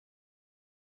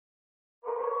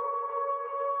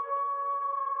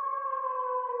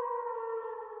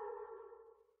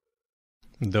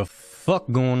The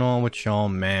fuck going on with y'all,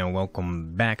 man?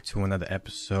 Welcome back to another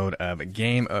episode of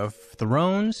Game of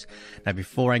Thrones. Now,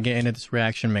 before I get into this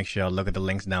reaction, make sure y'all look at the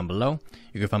links down below.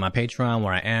 You can find my Patreon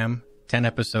where I am 10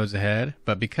 episodes ahead,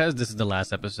 but because this is the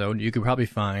last episode, you could probably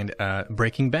find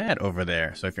Breaking Bad over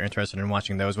there. So if you're interested in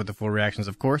watching those with the full reactions,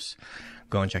 of course,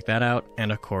 go and check that out.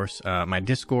 And of course, my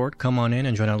Discord, come on in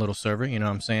and join our little server, you know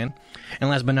what I'm saying? And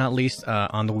last but not least,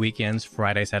 on the weekends,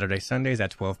 Friday, Saturday, Sundays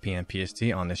at 12 p.m.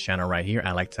 PST on this channel right here,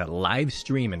 I like to live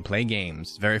stream and play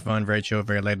games. Very fun, very chill,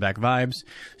 very laid back vibes.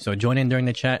 So join in during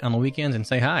the chat on the weekends and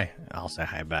say hi. I'll say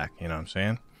hi back, you know what I'm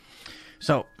saying?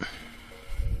 So,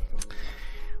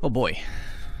 oh boy.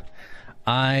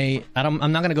 I'm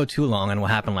not going to go too long on what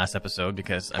happened last episode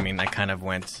because, I mean, I kind of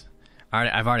went...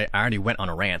 I already went on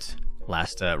a rant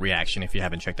last reaction. If you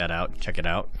haven't checked that out, check it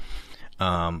out.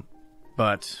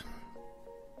 But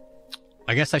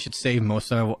I guess I should save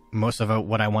most of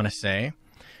what I want to say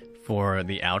for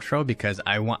the outro because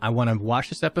I want to watch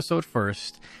this episode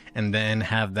first and then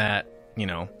have that, you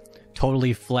know,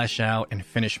 totally flesh out and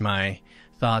finish my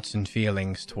thoughts and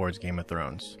feelings towards Game of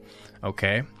Thrones.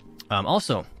 Okay.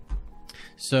 Also,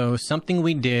 so something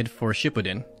we did for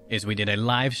Shippuden is we did a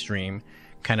live stream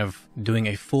kind of doing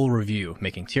a full review,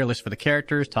 making tier lists for the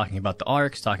characters, talking about the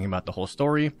arcs, talking about the whole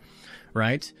story,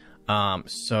 right?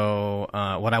 So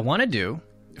what I want to do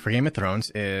for Game of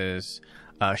Thrones is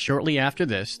shortly after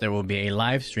this, there will be a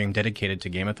live stream dedicated to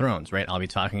Game of Thrones, right? I'll be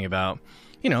talking about,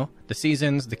 you know, the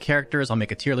seasons, the characters. I'll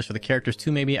make a tier list for the characters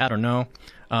too, maybe. I don't know.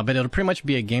 But it'll pretty much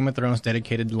be a Game of Thrones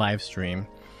dedicated live stream.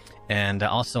 And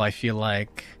also, I feel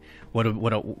like what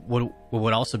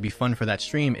would also be fun for that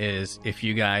stream is if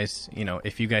you guys, you know,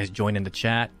 if you guys join in the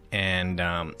chat and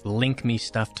link me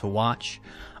stuff to watch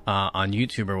on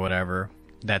YouTube or whatever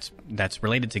that's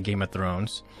related to Game of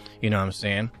Thrones, you know what I'm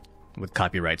saying? With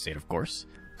copyright safe, of course.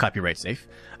 Copyright safe.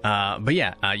 But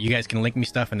yeah, you guys can link me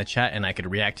stuff in the chat and I could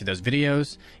react to those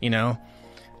videos, you know.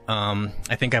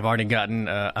 I think I've already gotten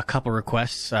a couple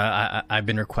requests. I've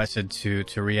been requested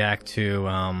to react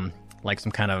to like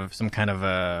some kind of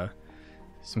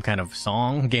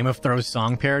song, Game of Thrones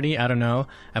song parody. I don't know.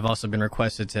 I've also been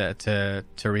requested to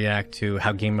react to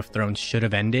how Game of Thrones should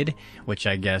have ended, which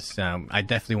I guess I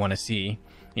definitely want to see,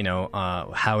 you know,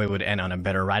 how it would end on a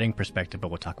better writing perspective, but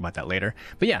we'll talk about that later.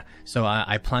 But yeah, so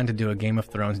I plan to do a Game of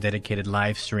Thrones dedicated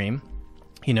live stream.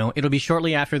 You know, it'll be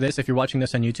shortly after this. If you're watching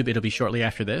this on YouTube, it'll be shortly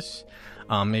after this.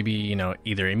 Maybe, you know,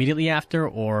 either immediately after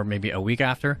or maybe a week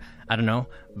after. I don't know,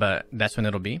 but that's when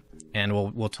it'll be.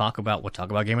 And we'll talk about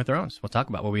Game of Thrones. We'll talk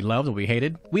about what we loved, what we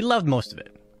hated. We loved most of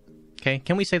it. Okay,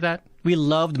 can we say that? We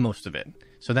loved most of it.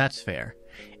 So that's fair.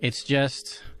 It's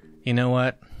just, you know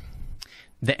what?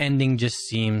 The ending just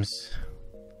seems...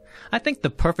 I think the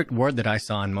perfect word that I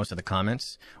saw in most of the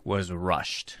comments was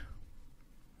rushed.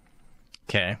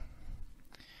 Okay.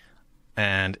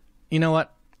 And you know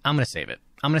what? I'm going to save it.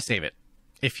 I'm going to save it.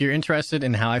 If you're interested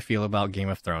in how I feel about Game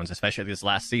of Thrones, especially this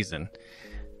last season,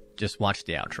 just watch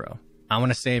the outro. I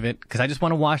want to save it because I just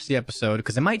want to watch the episode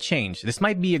because it might change. This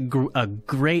might be a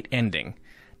great ending.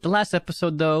 The last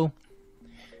episode, though,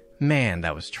 man,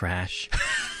 that was trash.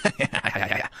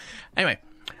 Anyway,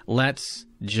 let's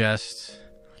just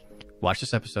watch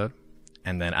this episode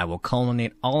and then I will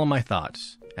culminate all of my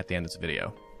thoughts at the end of this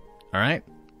video. All right?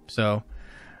 So...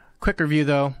 quick review,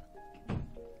 though.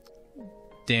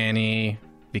 Dany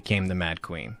became the Mad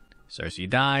Queen. Cersei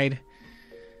died.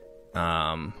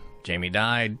 Jaime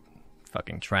died.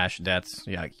 Fucking trash deaths.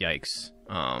 Yikes.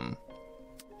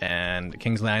 And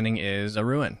King's Landing is a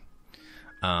ruin.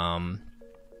 And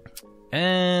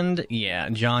yeah,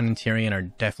 Jon and Tyrion are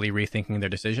definitely rethinking their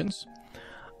decisions.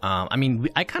 I mean,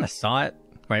 I kind of saw it,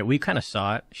 right? We kind of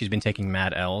saw it. She's been taking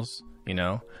mad L's, you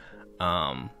know.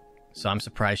 So I'm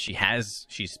surprised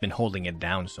she's been holding it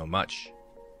down so much,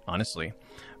 honestly.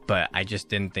 But I just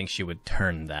didn't think she would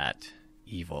turn that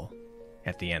evil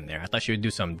at the end there. I thought she would do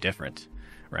something different,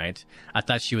 right? I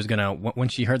thought she was gonna, when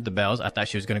she heard the bells, I thought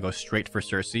she was gonna go straight for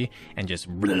Cersei and just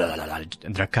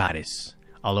Dracarys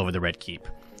all over the Red Keep.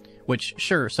 Which,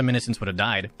 sure, some innocents would have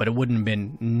died, but it wouldn't have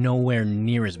been nowhere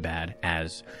near as bad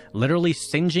as literally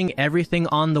singeing everything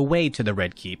on the way to the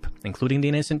Red Keep, including the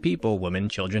innocent people, women,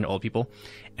 children, old people,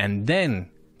 and then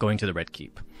going to the Red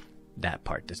Keep. That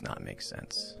part does not make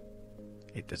sense.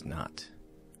 It does not.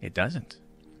 It doesn't.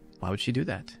 Why would she do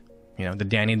that? You know, the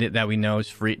Dany that we know is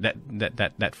free,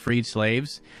 that freed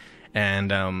slaves,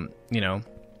 and you know,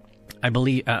 I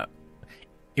believe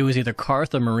it was either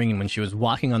Qarth or Meereen. When she was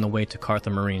walking on the way to Qarth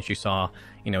or Meereen, she saw,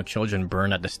 you know, children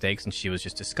burned at the stakes, and she was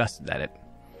just disgusted at it.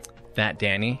 That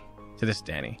Dany, to this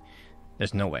Dany,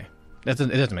 there's no way. It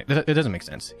doesn't make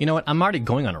sense. You know what? I'm already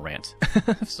going on a rant,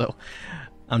 so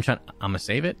I'm gonna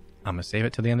save it. I'm gonna save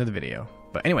it to the end of the video.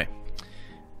 But anyway,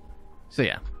 so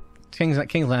yeah, King's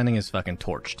Landing is fucking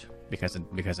torched because of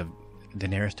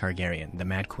Daenerys Targaryen, the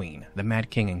Mad Queen, the Mad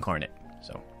King incarnate.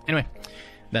 So anyway,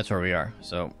 that's where we are.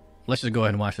 So let's just go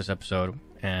ahead and watch this episode,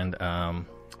 and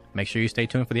make sure you stay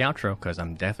tuned for the outro, because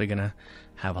I'm definitely gonna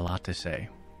have a lot to say.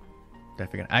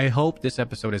 I hope this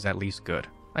episode is at least good.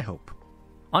 I hope.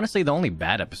 Honestly, the only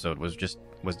bad episode was just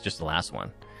the last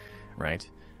one, right?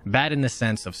 Bad in the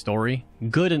sense of story,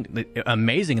 good and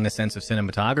amazing in the sense of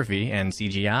cinematography and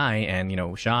CGI and, you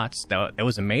know, shots. It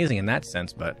was amazing in that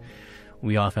sense, but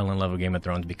we all fell in love with Game of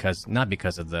Thrones not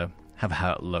because of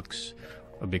how it looks,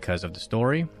 but because of the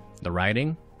story, the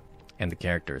writing, and the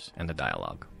characters and the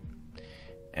dialogue.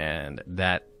 And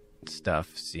that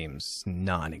stuff seems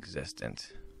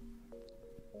non-existent,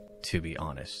 to be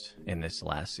honest, in this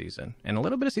last season, and a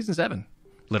little bit of season 7,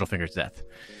 Littlefinger's death.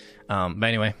 But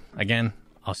anyway, again,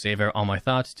 I'll save all my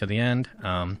thoughts to the end.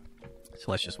 So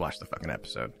let's just watch the fucking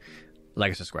episode. Like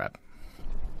and subscribe.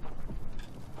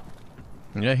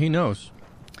 Yeah, he knows.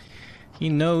 He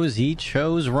knows he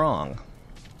chose wrong.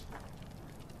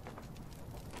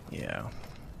 Yeah.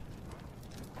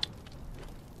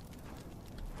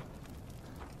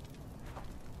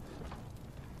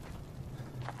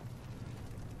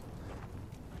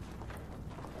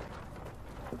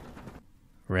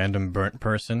 Random burnt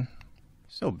person.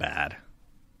 So bad.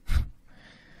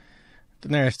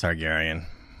 Daenerys Targaryen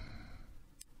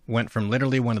went from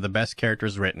literally one of the best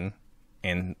characters written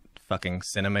in fucking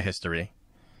cinema history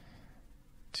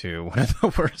to one of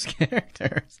the worst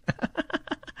characters.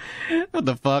 What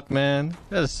the fuck, man?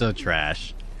 That is so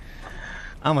trash.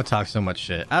 I'm gonna talk so much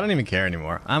shit. I don't even care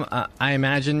anymore. I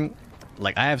imagine,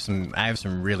 like, I have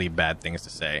some really bad things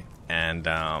to say, and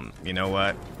you know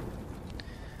what?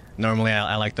 Normally,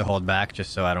 I like to hold back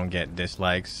just so I don't get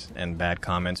dislikes and bad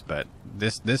comments, but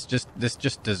this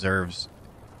just deserves,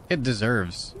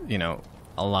 you know,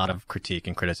 a lot of critique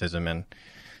and criticism and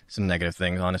some negative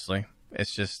things. Honestly,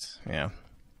 it's just, yeah,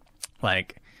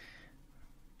 like,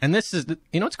 and this is,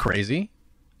 you know, what's crazy?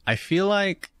 I feel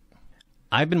like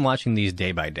I've been watching these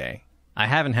day by day. I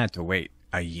haven't had to wait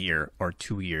a year or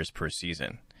 2 years per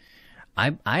season.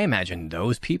 I imagine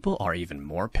those people are even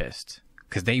more pissed,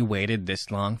 because they waited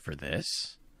this long for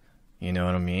this. You know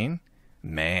what I mean?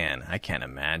 Man, I can't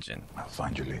imagine. I'll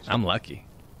find you later. I'm lucky.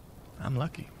 I'm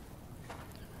lucky.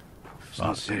 It's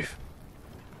not safe.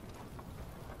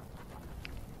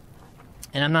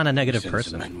 And I'm not a negative Send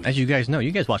some men person. with As you guys know,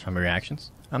 you guys watch my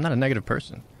reactions. I'm not a negative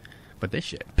person. But this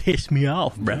shit pissed me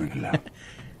off, bro. And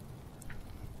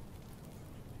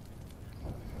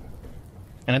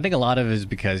I think a lot of it is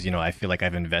because, you know, I feel like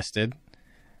I've invested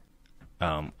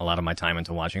a lot of my time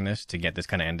into watching this to get this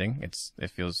kind of ending. It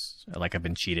feels like I've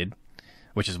been cheated,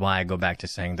 which is why I go back to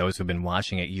saying those who've been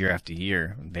watching it year after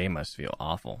year, they must feel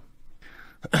awful.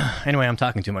 Anyway, I'm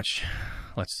talking too much.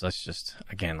 Let's just,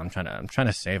 again, I'm trying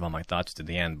to save all my thoughts to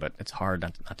the end, but it's hard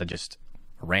not to just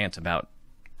rant about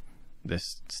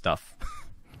this stuff.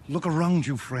 Look around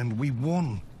you, friend. We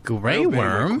won. Grey I'll obey my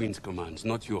Worm? Queen's commands,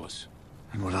 not yours.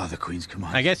 And what are the Queen's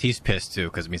commands? I guess he's pissed too,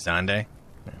 because Missandei.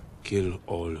 Kill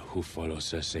all who follow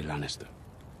Cersei Lannister.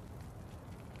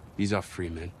 These are free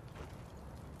men.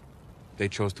 They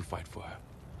chose to fight for her.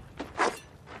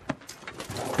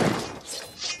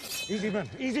 Easy, man.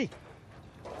 Easy.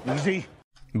 Easy.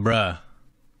 Bruh.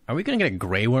 Are we gonna get a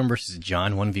Grey Worm versus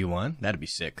Jon 1v1? That'd be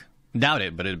sick. Doubt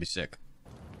it, but it'd be sick.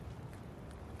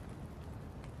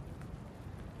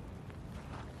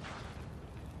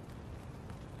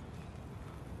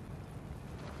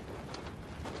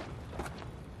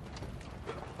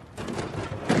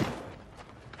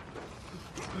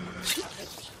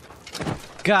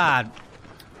 God.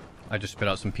 I just spit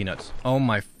out some peanuts. Oh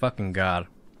my fucking god.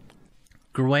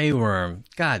 Grey Worm.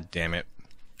 God damn it.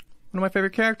 One of my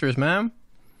favorite characters, man.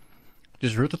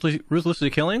 Just ruthlessly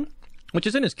killing? Which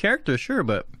is in his character, sure,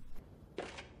 but...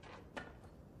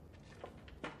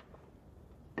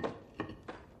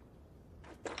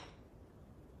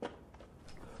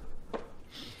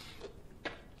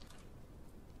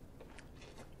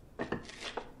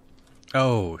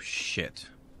 Oh, shit.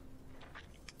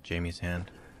 Jaime's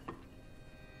hand.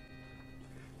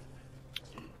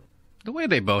 The way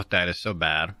they both died is so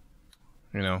bad.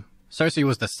 You know, Cersei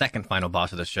was the second final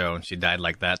boss of the show, and she died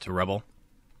like that to Rebel.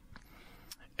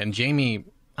 And Jaime,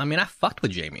 I mean, I fucked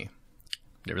with Jaime.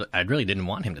 I really didn't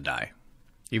want him to die.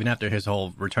 Even after his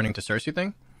whole returning to Cersei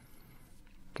thing.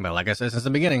 But like I said since the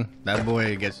beginning, that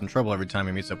boy gets in trouble every time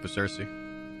he meets up with Cersei.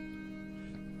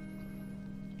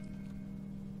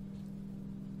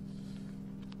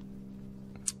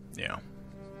 Yeah.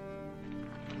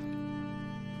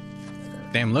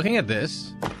 Damn, looking at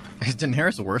this, is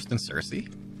Daenerys worse than Cersei?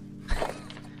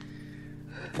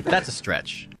 That's a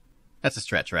stretch. That's a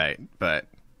stretch, right? But,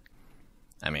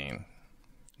 I mean,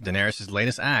 Daenerys'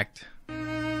 latest act.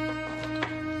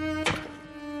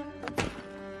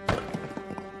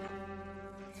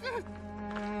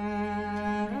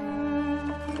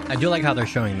 I do like how they're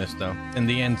showing this, though. In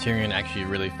the end, Tyrion actually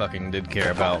really fucking did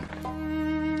care about,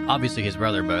 obviously his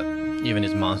brother, but even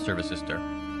his monster of a sister.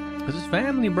 Because his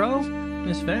family, bro.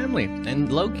 His family.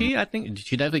 And low-key, I think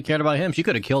she definitely cared about him. She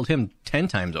could have killed him 10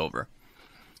 times over.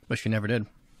 But she never did.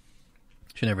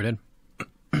 She never did.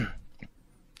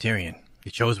 Tyrion,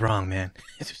 you chose wrong, man.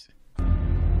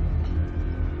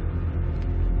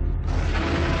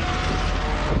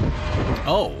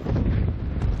 Oh.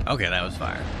 Okay, that was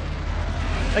fire.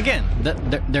 Again,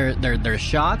 their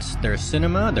shots, their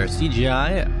cinema, their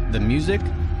CGI, the music,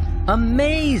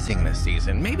 amazing this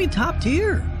season. Maybe top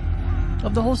tier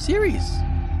of the whole series.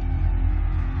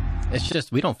 It's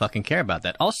just, we don't fucking care about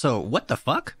that. Also, what the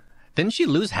fuck? Didn't she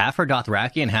lose half her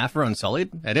Dothraki and half her Unsullied?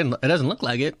 It doesn't look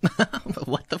like it. But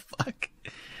what the fuck?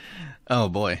 Oh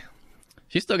boy.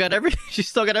 She's still got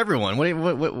everyone.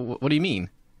 What do you mean?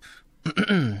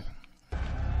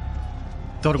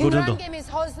 Inrangem is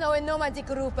hosno en noma di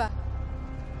grupa.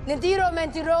 Nediro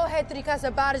mentiro hetrika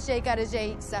barje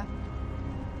karejeixa.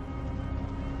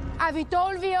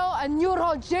 Avitolvio a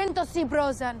Nurho Gento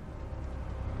Sibrosan.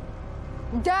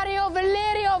 Dario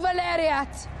Valerio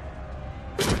Valeriat.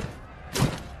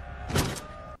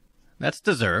 That's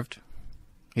deserved.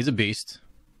 He's a beast.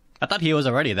 I thought he was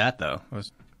already that, though.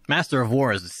 Master of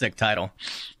War is a sick title.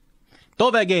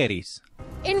 Tovegeris.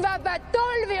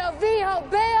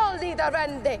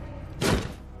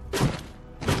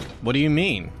 What do you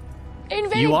mean?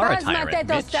 You are a tyrant,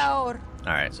 bitch.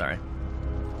 Alright, sorry.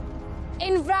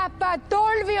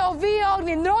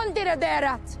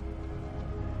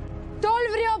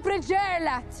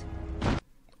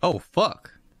 Oh,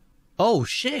 fuck. Oh,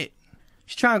 shit.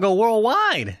 She's trying to go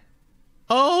worldwide.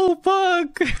 Oh,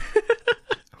 fuck.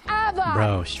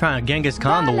 Bro, she's trying to Genghis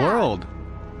Khan the world.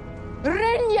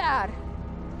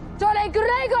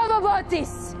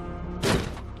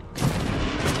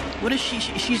 What is she?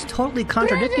 She's totally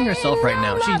contradicting herself right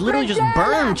now. She literally just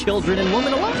burned children and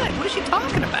women alive. What is she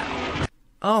talking about?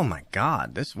 Oh my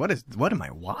god, what am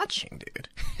I watching, dude?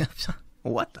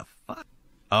 What the fuck?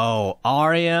 Oh,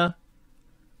 Arya.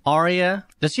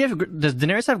 Does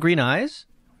Daenerys have green eyes?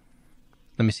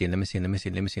 Let me see.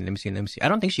 I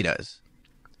don't think she does.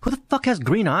 Who the fuck has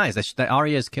green eyes that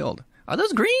Arya has killed? Are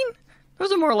those green?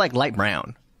 Those are more like light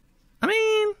brown. I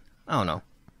mean, I don't know.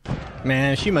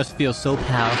 Man, she must feel so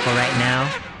powerful right now.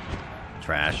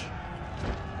 Trash.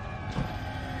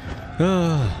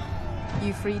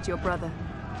 You freed your brother.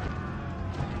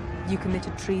 You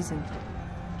committed treason.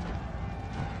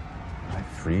 I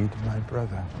freed my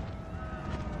brother.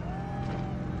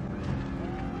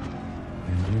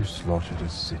 And you slaughtered a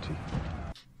city.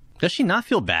 Does she not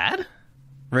feel bad?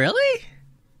 Really?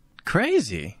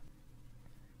 Crazy.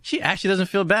 She actually doesn't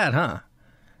feel bad, huh?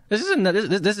 This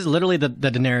is literally the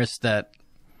Daenerys that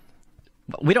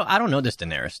I don't know this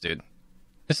Daenerys, dude.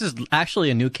 This is actually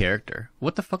a new character.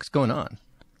 What the fuck's going on?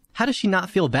 How does she not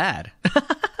feel bad?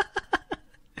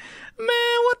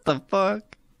 Man, what the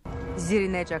fuck?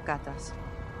 Zirineja Katas.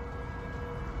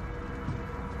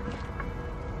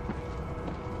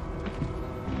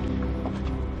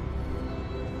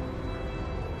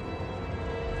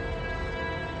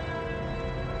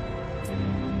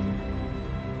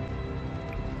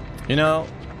 You know,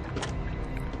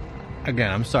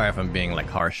 again, I'm sorry if I'm being like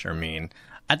harsh or mean.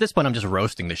 At this point, I'm just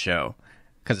roasting the show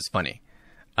because it's funny.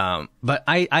 But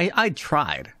I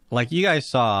tried. Like you guys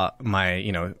saw my,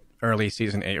 early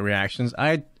season 8 reactions.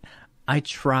 I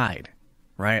tried,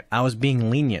 right? I was being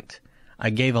lenient. I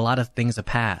gave a lot of things a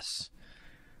pass.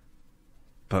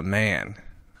 But man,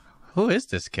 who is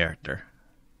this character?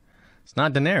 It's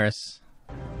not Daenerys.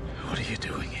 What are you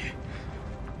doing here?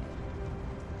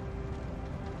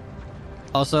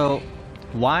 Also,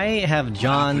 why have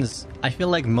Jon's... I feel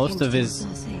like most of his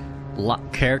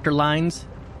character lines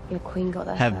Your queen got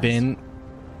there have first. been,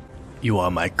 "You are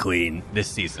my queen," this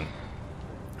season.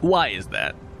 Why is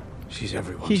that? She's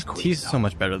everyone's queen. He's so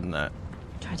much better than that.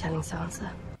 Try telling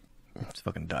Sansa. It's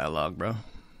fucking dialogue, bro.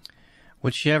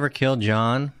 Would she ever kill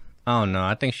Jon? Oh no,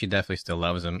 I think she definitely still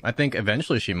loves him. I think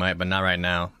eventually she might, but not right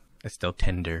now. It's still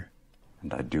tender.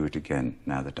 And I'd do it again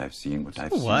now that I've seen what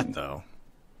I've seen. What though?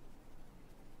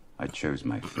 I chose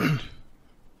my fate.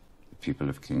 The people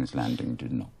of King's Landing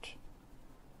did not.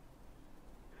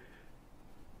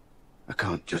 I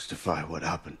can't justify what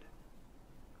happened.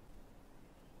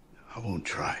 I won't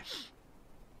try.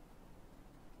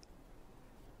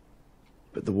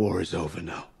 But the war is over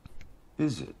now.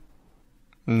 Is it?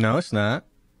 No, it's not.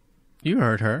 You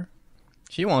heard her.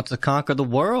 She wants to conquer the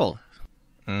world.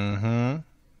 Mm-hmm.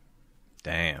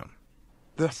 Damn.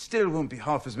 There still won't be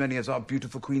half as many as our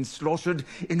beautiful queen slaughtered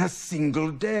in a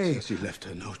single day. She left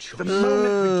her no choice. The moment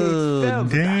the gates fell,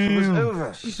 the battle was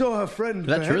over. She saw her friend Is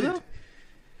that true, beheaded. though?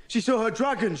 She saw her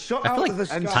dragon shot I feel out like of the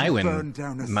sky. burned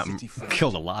down a city Tywin full.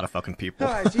 killed a lot of fucking people.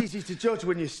 It's easy to judge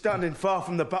when you're standing far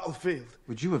from the battlefield.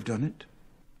 Would you have done it?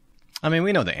 I mean,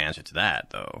 we know the answer to that,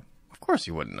 though. Of course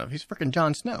he wouldn't have. He's freaking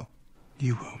Jon Snow.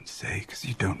 You won't say because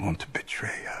you don't want to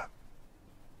betray her.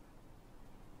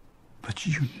 But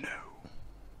you know.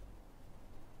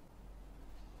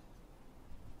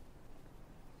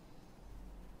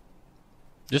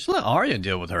 Just let Arya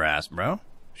deal with her ass, bro.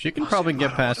 She can probably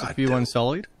get past a few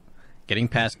Unsullied. Getting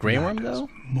past Grey Worm, though?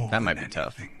 That might be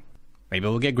tough. Maybe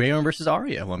we'll get Grey Worm versus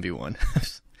Arya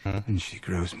 1v1. And she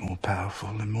grows more powerful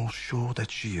and more sure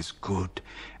that she is good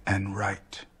and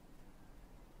right.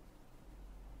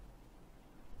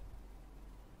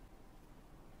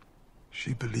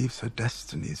 She believes her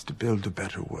destiny is to build a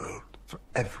better world for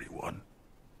everyone.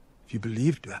 If you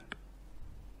believed that,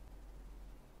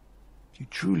 if you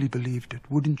truly believed it,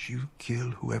 wouldn't you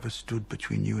kill whoever stood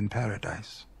between you and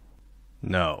paradise?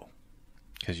 No.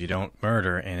 Because you don't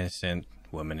murder innocent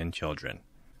women and children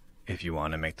if you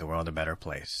want to make the world a better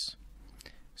place.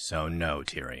 So no,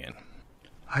 Tyrion.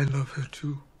 I love her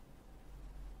too.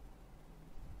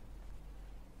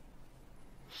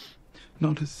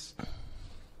 Not as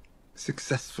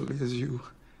successfully as you.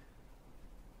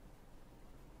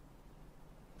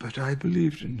 But I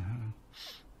believed in her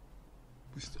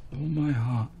with all my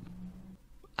heart.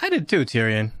 I did too,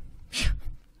 Tyrion.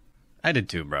 I did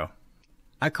too, bro.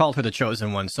 I called her the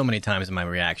Chosen One so many times in my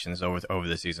reactions over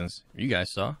the seasons. You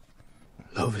guys saw.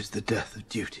 Love is the death of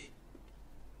duty.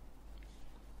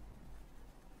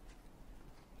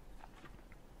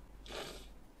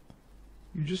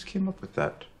 You just came up with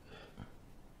that.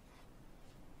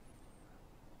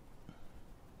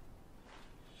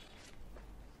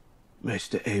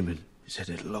 Maester Aemon said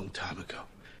it a long time ago.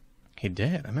 He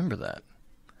did. I remember that.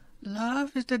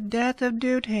 Love is the death of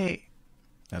duty.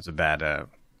 That was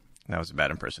a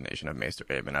bad impersonation of Maester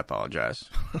Aemon. I apologize.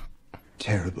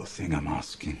 Terrible thing I'm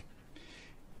asking.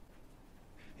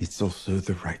 It's also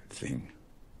the right thing.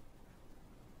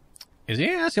 Is he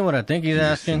asking what I think he's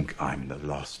asking? You think I'm the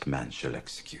last man shall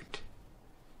execute?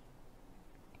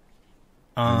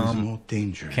 Who's more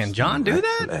dangerous Can Jon than do the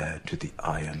that? rightful heir to the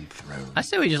Iron Throne? I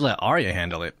say we just let Arya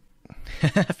handle it.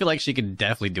 I feel like she could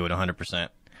definitely do it 100%.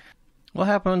 What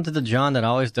happened to the Jon that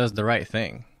always does the right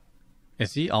thing?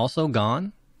 Is he also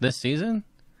gone this season?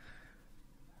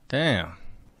 Damn.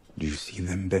 Do you see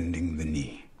them bending the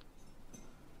knee?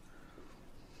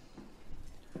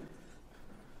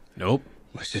 Nope.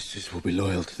 My sisters will be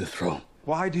loyal to the throne.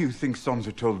 Why do you think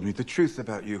Sansa told me the truth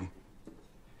about you?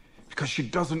 Because she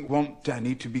doesn't want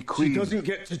Dany to be queen. She doesn't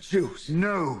get to choose.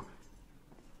 No.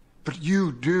 But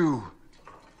you do.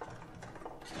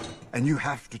 And you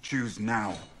have to choose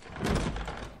now.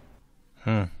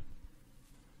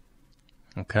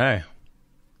 Okay.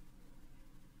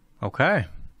 Okay.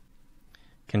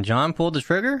 Can Jon pull the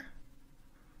trigger?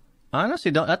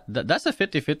 Honestly, that's a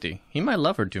 50-50. He might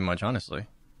love her too much, honestly.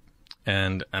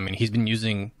 And, I mean, he's been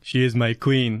using "she is my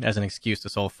queen" as an excuse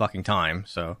this whole fucking time,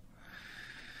 so.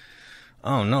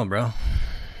 Oh, no, bro.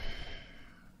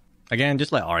 Again,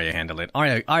 just let Arya handle it.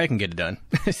 Arya can get it done.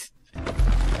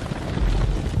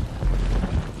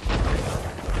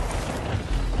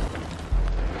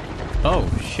 Oh,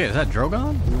 shit, is that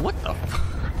Drogon? What the fuck?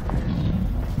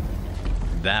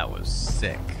 That was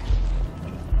sick.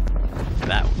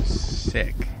 That was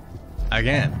sick.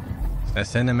 Again, the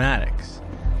cinematics.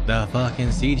 The fucking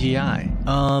CGI.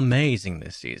 Amazing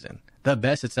this season. The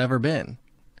best it's ever been.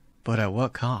 But at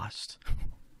what cost?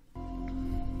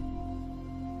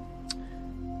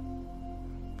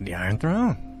 The Iron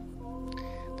Throne.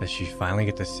 Does she finally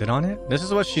get to sit on it? This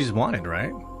is what she's wanted,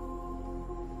 right?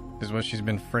 This is what she's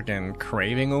been freaking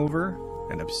craving over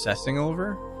and obsessing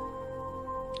over.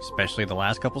 Especially the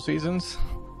last couple seasons.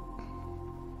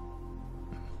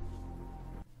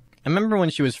 I remember when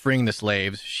she was freeing the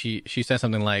slaves, she said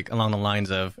something like, along the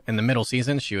lines of, in the middle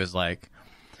season, she was like,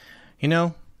 you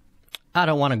know, I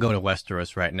don't want to go to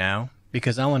Westeros right now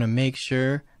because I want to make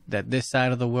sure that this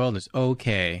side of the world is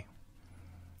okay.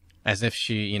 As if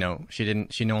she no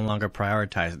longer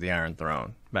prioritized the Iron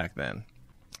Throne back then.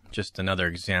 Just another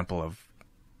example of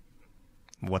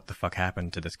what the fuck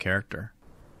happened to this character.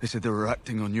 They said they were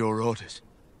acting on your orders.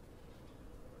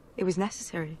 It was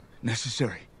necessary.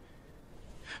 Necessary.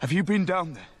 Have you been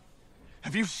down there?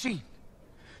 Have you seen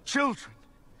children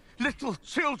little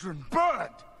children burned.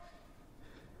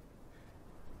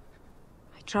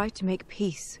 I tried to make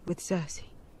peace with Cersei.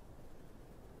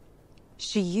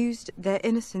 She used their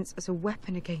innocence as a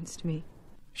weapon against me.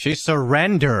 She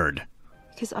surrendered.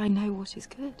 Because I know what is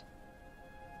good.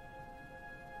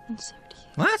 And so do you.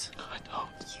 What? I don't.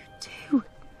 You do.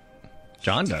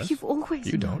 Jon does. You've always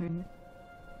You don't. known.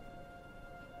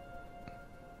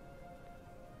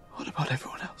 What about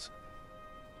everyone else?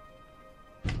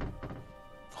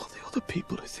 All the other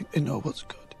people who think they know what's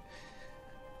good.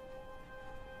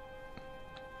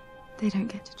 They don't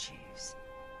get to choose.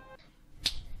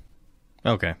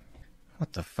 Okay.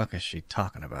 What the fuck is she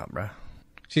talking about, bruh?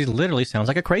 She literally sounds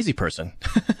like a crazy person.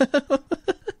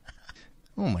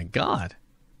 Oh my god.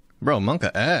 Bro,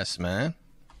 Monka S, man.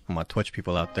 All my Twitch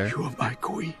people out there. You are my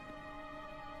queen.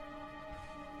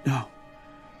 Now.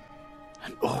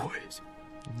 And always.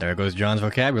 There goes Jon's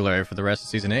vocabulary for the rest of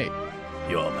season 8.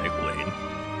 You're my queen.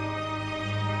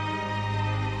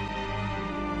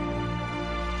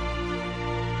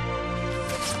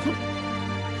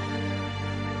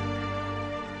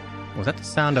 Was that the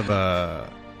sound of a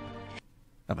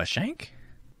shank?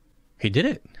 He did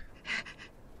it.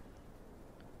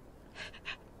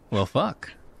 Well,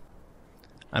 fuck.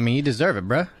 I mean, you deserve it,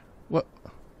 bruh. What?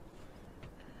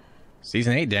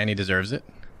 Season 8, Danny deserves it.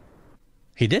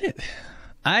 He did it.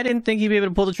 I didn't think he'd be able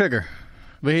to pull the trigger,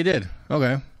 but he did.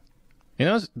 Okay. You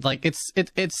know, like it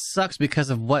sucks because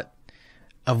of what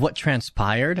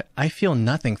transpired. I feel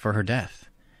nothing for her death.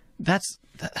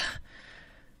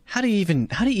 How do you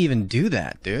even do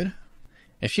that, dude?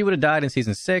 If she would have died in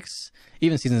season 6,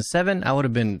 even season 7, I would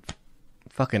have been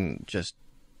fucking just,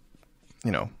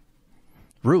 you know,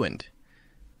 ruined.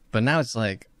 But now it's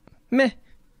like, meh.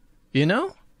 You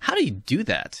know? How do you do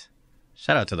that?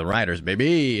 Shout out to the writers,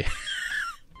 baby.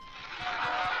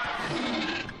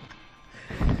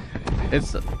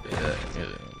 It's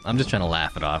I'm just trying to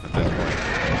laugh it off at this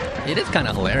point. It is kind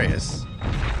of hilarious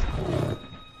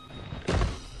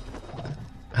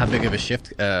how big of a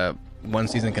shift one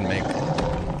season can make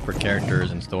for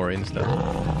characters and story and stuff.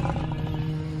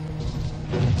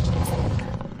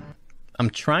 I'm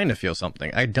trying to feel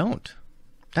something. I don't.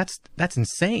 That's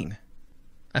insane.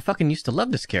 I fucking used to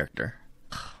love this character.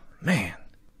 Man.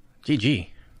 GG.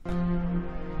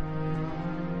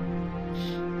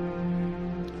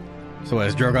 So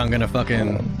is Drogon gonna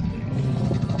fucking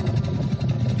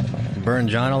burn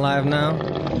Jon alive now?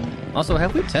 Also,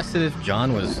 have we tested if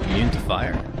Jon was immune to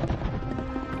fire?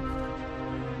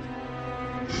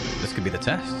 This could be the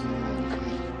test.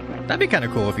 That'd be kind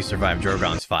of cool if he survived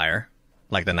Drogon's fire,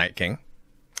 like the Night King.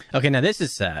 Okay, now this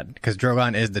is sad, because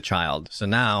Drogon is the child. So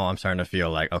now I'm starting to feel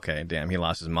like, okay, damn, he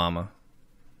lost his mama.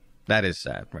 That is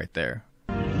sad, right there.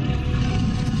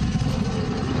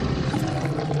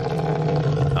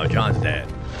 Oh, Jon's dead.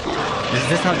 Is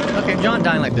this how... Okay, Jon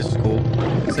dying like this is cool.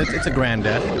 It's a grand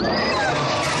death.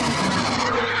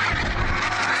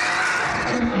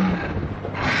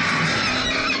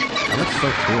 That looks so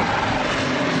cool.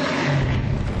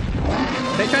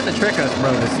 They tried to trick us,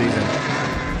 bro, this season.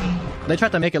 They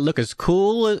tried to make it look as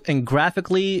cool and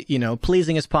graphically, you know,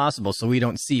 pleasing as possible so we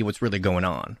don't see what's really going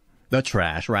on. The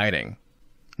trash writing.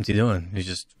 What's he doing? He's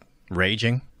just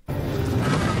raging.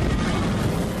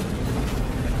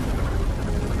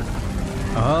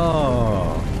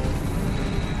 Oh.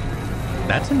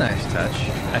 That's a nice touch.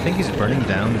 I think he's burning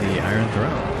down the Iron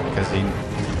Throne because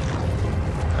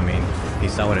I mean, he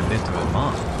saw what it did to his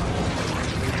mom.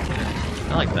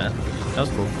 I like that. That was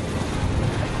cool.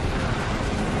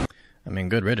 I mean,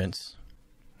 good riddance.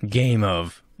 Game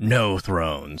of No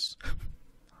Thrones.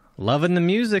 Loving the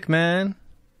music, man.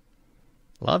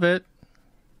 Love it.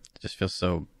 It just feels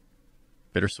so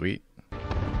bittersweet.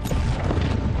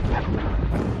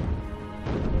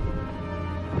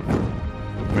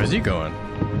 Where's he going?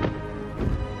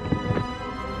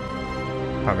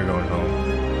 Probably going home.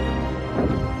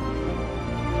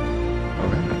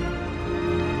 Okay.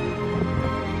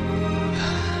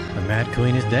 The Mad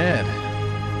Queen is dead.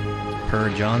 Per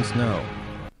Jon Snow.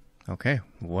 Okay,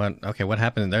 what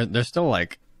happened? There's still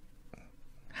like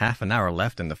half an hour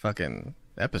left in the fucking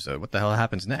episode. What the hell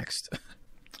happens next?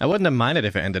 I wouldn't have minded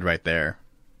if it ended right there,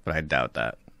 but I doubt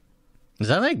that. Is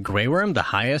that like Grey Worm, the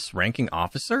highest ranking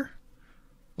officer?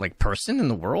 Like person in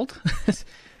the world?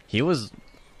 He was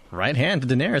right hand to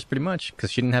Daenerys pretty much,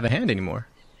 because she didn't have a hand anymore.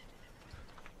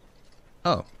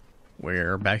 Oh,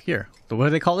 we're back here. What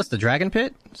do they call this? The Dragon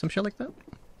Pit? Some shit like that?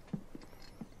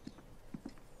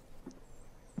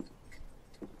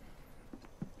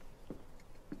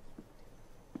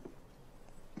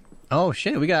 Oh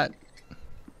shit, we got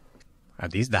Are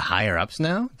these the higher ups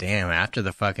now? Damn, after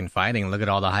the fucking fighting, look at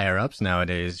all the higher ups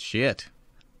nowadays. Shit.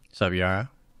 What's up, Yara?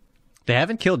 They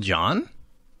haven't killed Jon?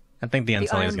 I think the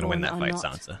Unsullied is going to win that fight,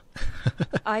 Sansa.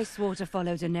 I swore to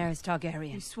follow Daenerys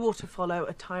Targaryen. You swore to follow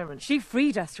a tyrant. She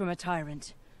freed us from a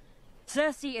tyrant.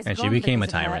 Cersei is and gone she became a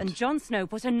because of her, tyrant. and Jon Snow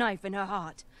put a knife in her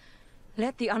heart.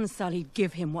 Let the Unsullied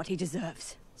give him what he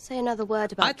deserves. Say another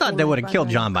word about I thought they would have killed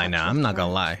Jon by now. I'm not going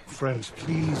to lie. Friends,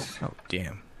 please. Oh,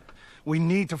 damn. We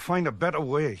need to find a better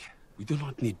way. We do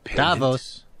not need payment.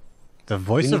 Davos. The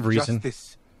voice We of need reason.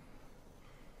 justice.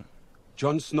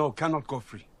 Jon Snow cannot go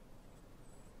free.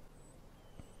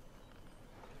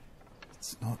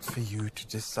 It's not for you to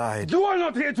decide. You are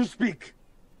not here to speak!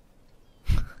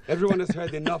 Everyone has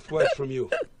heard enough words from you.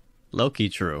 Low-key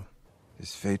true.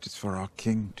 His fate is for our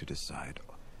king to decide.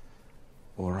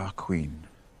 Or our queen.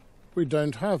 We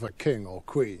don't have a king or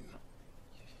queen.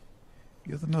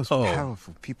 You're the most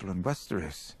powerful people in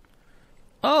Westeros.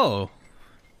 Oh.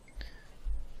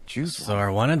 Choose So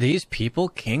are one of these people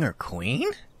king or queen?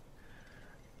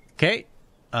 Okay.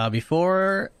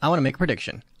 Before I want to make a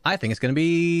prediction. I think it's going to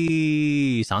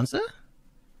be Sansa?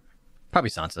 Probably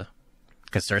Sansa.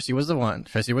 Because Cersei was the one.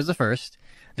 Cersei was the first.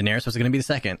 Daenerys was going to be the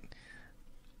second.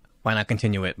 Why not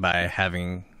continue it by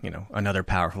having, you know, another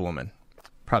powerful woman?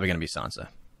 Probably going to be Sansa.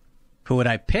 Who would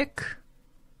I pick?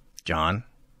 Jon.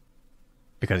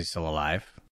 Because he's still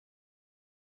alive.